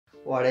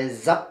What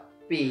is up,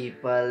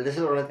 people? This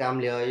is Ronit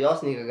Kamlia, your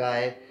sneaker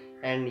guy,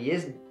 and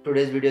yes,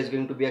 today's video is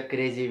going to be a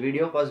crazy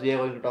video because we are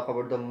going to talk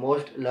about the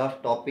most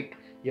loved topic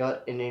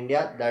here in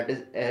India, that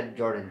is Air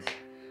Jordans.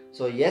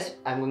 So yes,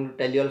 I'm going to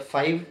tell you all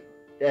 5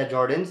 Air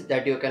Jordans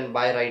that you can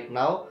buy right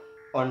now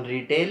on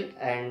retail,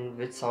 and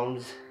which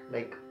sounds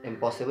like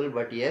impossible,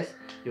 but yes,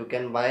 you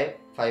can buy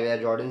 5 Air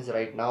Jordans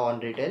right now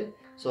on retail.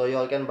 So you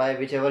all can buy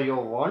whichever you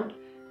want,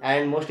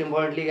 and most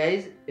importantly,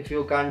 guys, if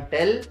you can't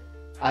tell,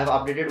 I've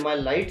updated my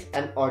lights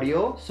and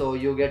audio, so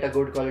you get a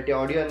good quality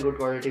audio and good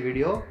quality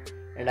video,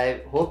 and I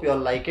hope you all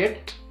like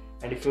it.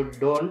 And if you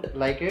don't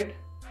like it,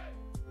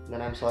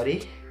 then I'm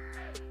sorry,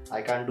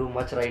 I can't do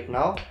much right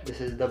now.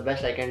 This is the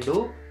best I can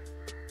do.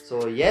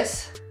 So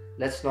yes,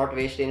 let's not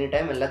waste any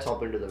time and let's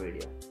hop into the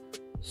video.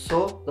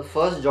 So the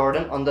first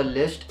Jordan on the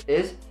list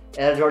is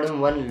Air Jordan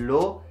 1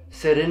 Low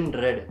SIREN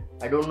Red.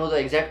 I don't know the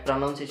exact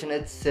pronunciation.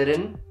 It's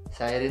SIREN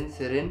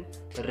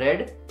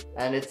Red,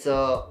 and it's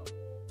a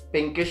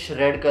pinkish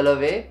red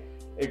colorway.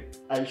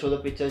 I'll show the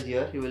pictures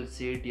here. You will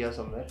see it here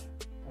somewhere.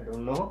 I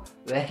don't know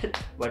where,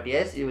 but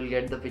yes, you will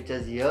get the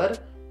pictures here.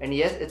 And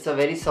yes, it's a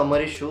very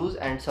summery shoes,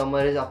 and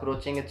summer is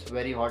approaching. It's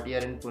very hot here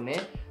in Pune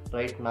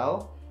right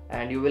now,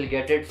 and you will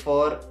get it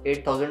for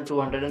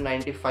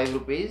 8,295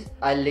 rupees.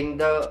 I'll link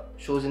the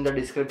shoes in the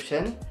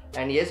description.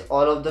 And yes,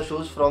 all of the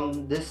shoes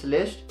from this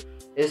list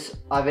is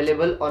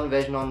available on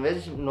Veg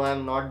Non-Veg. No,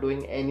 I'm not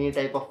doing any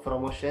type of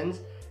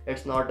promotions.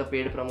 It's not a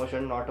paid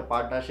promotion, not a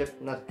partnership,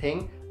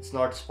 nothing. It's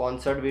not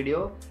sponsored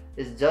video.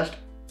 It's just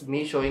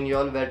me showing you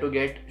all where to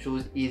get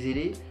shoes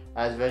easily,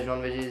 as Veg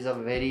Non-Veg is a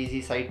very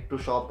easy site to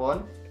shop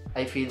on,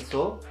 I feel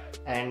so,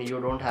 and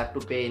you don't have to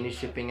pay any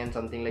shipping and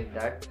something like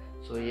that.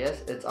 So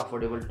yes, it's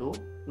affordable too.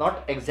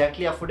 Not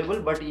exactly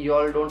affordable, but you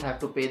all don't have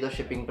to pay the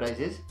shipping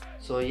prices.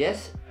 So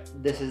yes,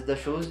 this is the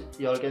shoes.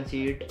 You all can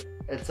see it.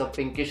 It's a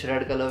pinkish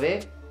red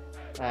colorway,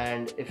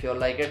 and if you all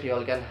like it, you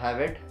all can have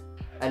it.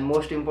 And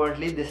most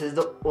importantly, this is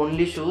the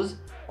only shoes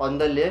on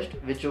the list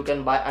which you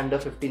can buy under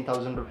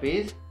 15,000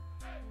 rupees.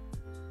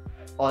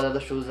 All other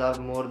shoes are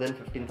more than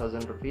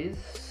 15,000 rupees.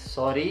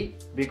 Sorry,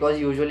 because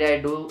usually I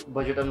do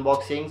budget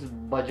unboxings,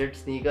 budget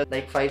sneakers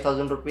like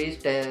 5,000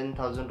 rupees,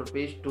 10,000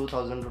 rupees,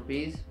 2,000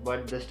 rupees,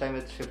 but this time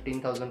it's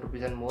 15,000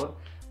 rupees and more,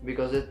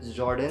 because it's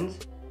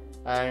Jordans,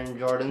 and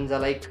Jordans are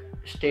like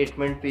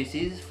statement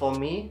pieces for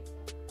me,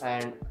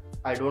 and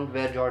I don't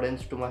wear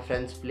Jordans to my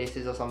friends'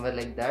 places or somewhere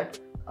like that.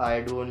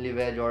 I do only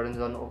wear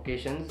Jordans on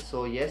occasions.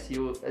 So yes,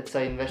 it's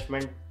an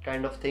investment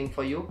kind of thing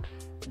for you.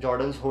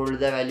 Jordans hold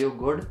their value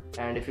good,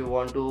 and if you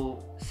want to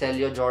sell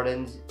your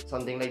Jordans,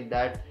 something like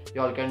that,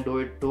 you all can do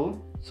it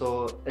too.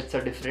 So it's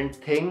a different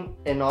thing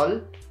in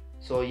all.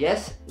 So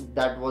yes,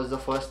 that was the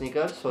first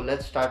sneaker. So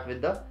let's start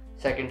with the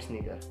second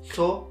sneaker.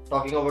 So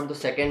talking about the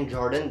second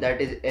Jordan,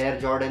 that is Air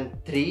Jordan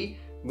 3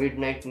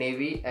 Midnight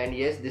Navy, and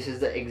yes, this is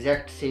the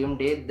exact same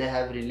date they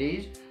have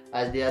released,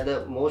 as they are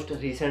the most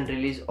recent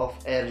release of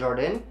Air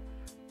Jordan.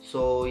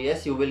 So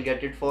yes, you will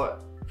get it for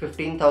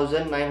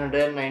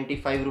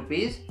 15,995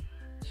 rupees.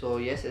 So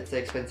yes, it's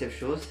expensive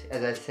shoes,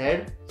 as I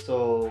said.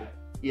 So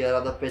here are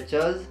the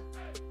pictures.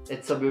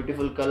 It's a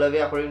beautiful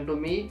colorway according to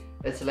me.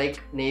 It's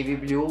like navy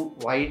blue,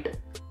 white,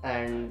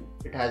 and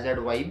it has that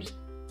vibes.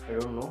 I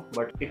don't know,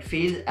 but it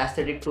feels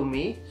aesthetic to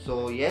me.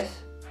 So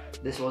yes,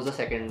 this was the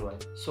second one.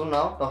 So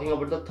now talking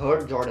about the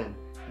third Jordan,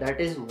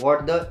 that is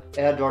what the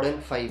Air Jordan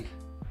 5.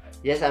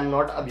 Yes, I'm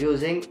not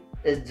abusing,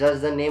 it's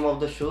just the name of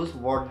the shoes,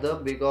 what the,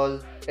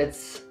 because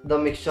it's the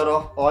mixture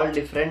of all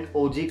different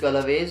OG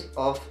colorways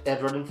of Air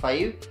Jordan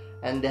 5,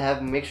 and they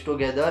have mixed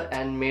together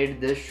and made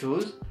these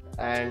shoes.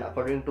 And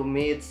according to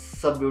me,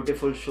 it's a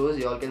beautiful shoes.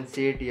 You all can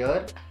see it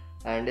here,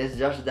 and it's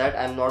just that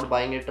I'm not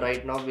buying it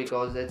right now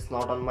because it's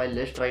not on my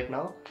list right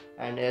now,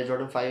 and Air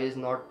Jordan 5 is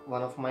not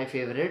one of my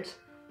favorites.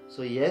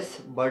 So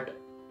yes, but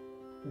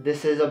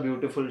this is a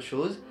beautiful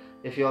shoes.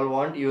 If you all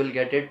want, you will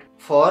get it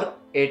for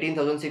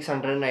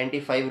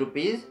 18,695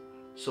 rupees.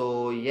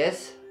 So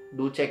yes,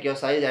 do check your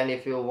size, and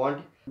if you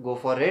want, go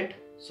for it.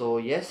 So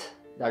yes,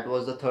 that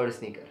was the third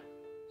sneaker.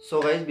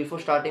 So guys, before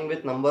starting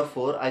with number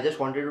 4, I just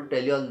wanted to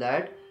tell you all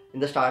that in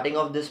the starting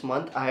of this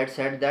month, I had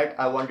said that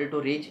I wanted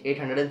to reach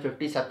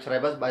 850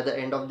 subscribers by the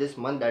end of this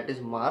month, that is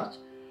March,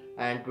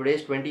 and today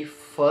is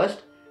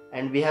 21st,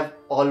 and we have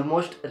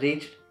almost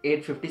reached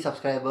 850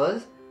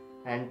 subscribers,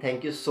 and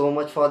thank you so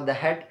much for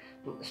that.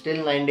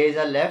 Still 9 days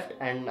are left,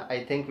 and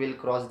I think we'll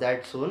cross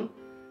that soon.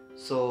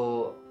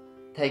 So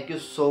thank you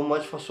so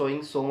much for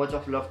showing so much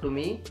of love to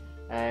me,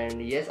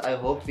 and yes, I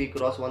hope we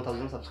cross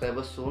 1000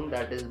 subscribers soon,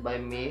 that is by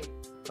May,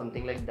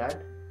 something like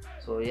that.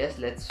 So yes,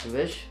 let's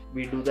wish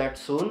we do that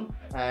soon.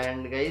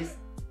 And guys,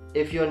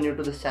 if you are new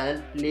to this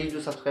channel, please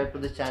do subscribe to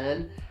this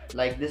channel,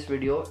 like this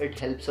video, it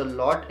helps a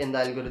lot in the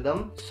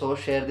algorithm. So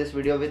share this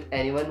video with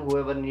anyone,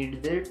 whoever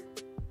needs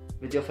it,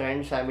 with your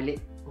friends, family,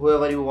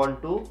 whoever you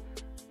want to.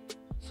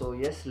 So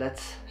yes,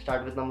 let's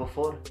start with number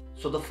 4.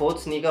 So the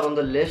fourth sneaker on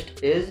the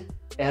list is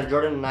Air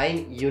Jordan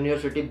 9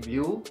 University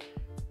Blue.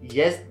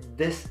 Yes,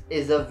 this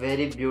is a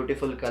very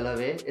beautiful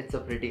colorway. It's a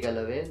pretty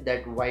colorway.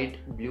 That white,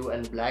 blue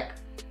and black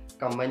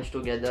combines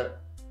together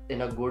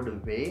in a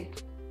good way.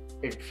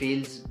 It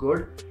feels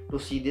good to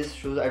see these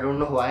shoes. I don't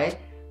know why,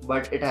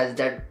 but it has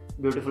that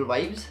beautiful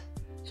vibes.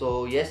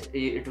 So yes,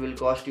 it will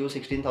cost you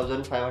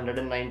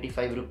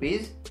 16,595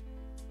 rupees.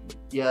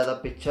 Here are the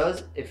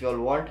pictures if you all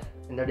want.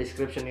 In the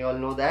description you all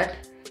know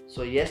that.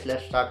 So yes,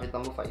 let's start with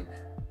number 5.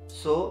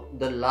 So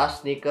the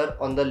last sneaker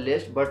on the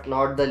list, but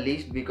not the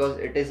least, because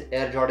it is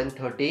Air Jordan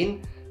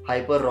 13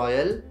 Hyper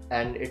Royal,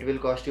 and it will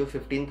cost you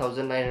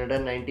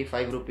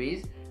 15,995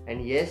 rupees.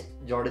 And yes,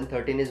 Jordan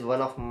 13 is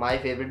one of my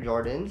favorite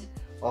Jordans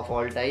of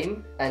all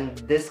time, and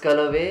this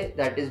colorway,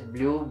 that is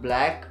blue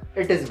black,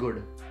 it is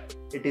good,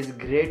 it is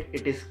great,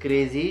 it is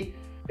crazy,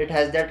 it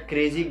has that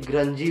crazy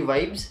grungy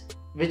vibes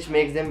which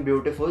makes them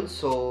beautiful.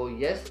 So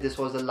yes, this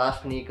was the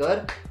last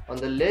sneaker on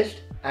the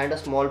list. And a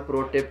small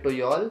pro tip to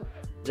y'all,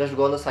 just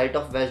go on the site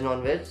of Veg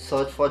Non Veg,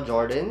 search for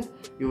Jordans.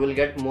 You will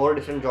get more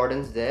different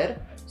Jordans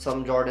there.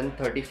 Some Jordan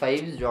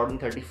 35s, Jordan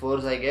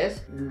 34s, I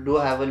guess. Do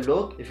have a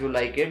look. If you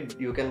like it,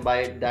 you can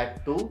buy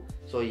that too.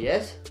 So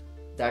yes,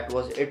 that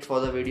was it for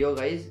the video,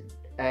 guys.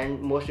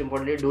 And most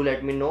importantly, do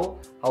let me know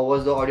how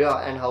was the audio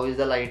and how is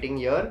the lighting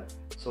here,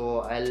 so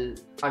I'll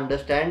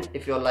understand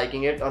if you're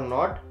liking it or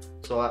not,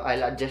 so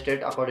I'll adjust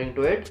it according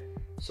to it.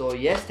 So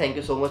yes, thank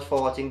you so much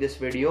for watching this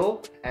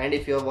video, and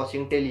if you're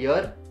watching till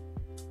here,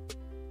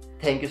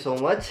 thank you so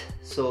much.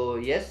 So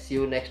yes, see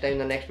you next time in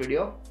the next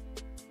video.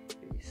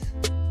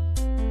 Peace.